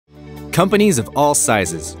Companies of all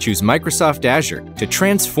sizes choose Microsoft Azure to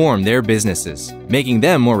transform their businesses, making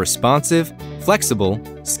them more responsive, flexible,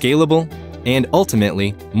 scalable, and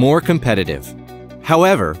ultimately more competitive.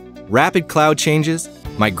 However, rapid cloud changes,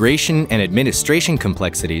 migration and administration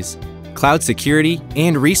complexities, cloud security,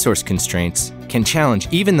 and resource constraints can challenge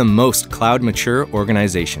even the most cloud-mature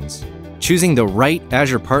organizations. Choosing the right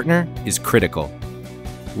Azure partner is critical.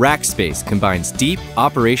 Rackspace combines deep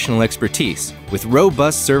operational expertise with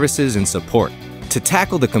robust services and support to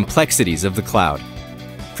tackle the complexities of the cloud.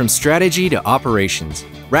 From strategy to operations,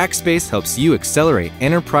 Rackspace helps you accelerate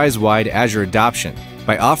enterprise-wide Azure adoption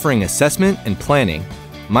by offering assessment and planning,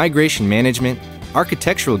 migration management,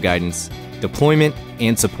 architectural guidance, deployment,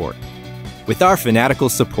 and support. With our fanatical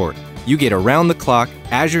support, you get around-the-clock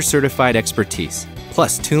Azure-certified expertise,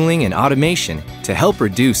 plus tooling and automation to help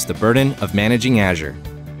reduce the burden of managing Azure.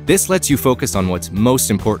 This lets you focus on what's most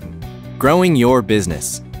important: growing your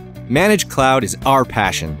business. Managed cloud is our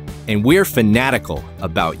passion, and we're fanatical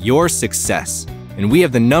about your success, and we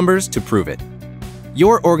have the numbers to prove it.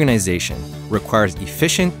 Your organization requires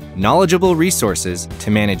efficient, knowledgeable resources to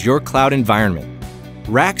manage your cloud environment.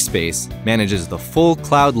 Rackspace manages the full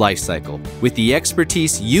cloud lifecycle with the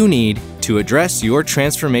expertise you need to address your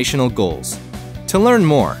transformational goals. To learn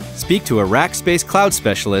more, speak to a Rackspace cloud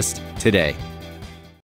specialist today.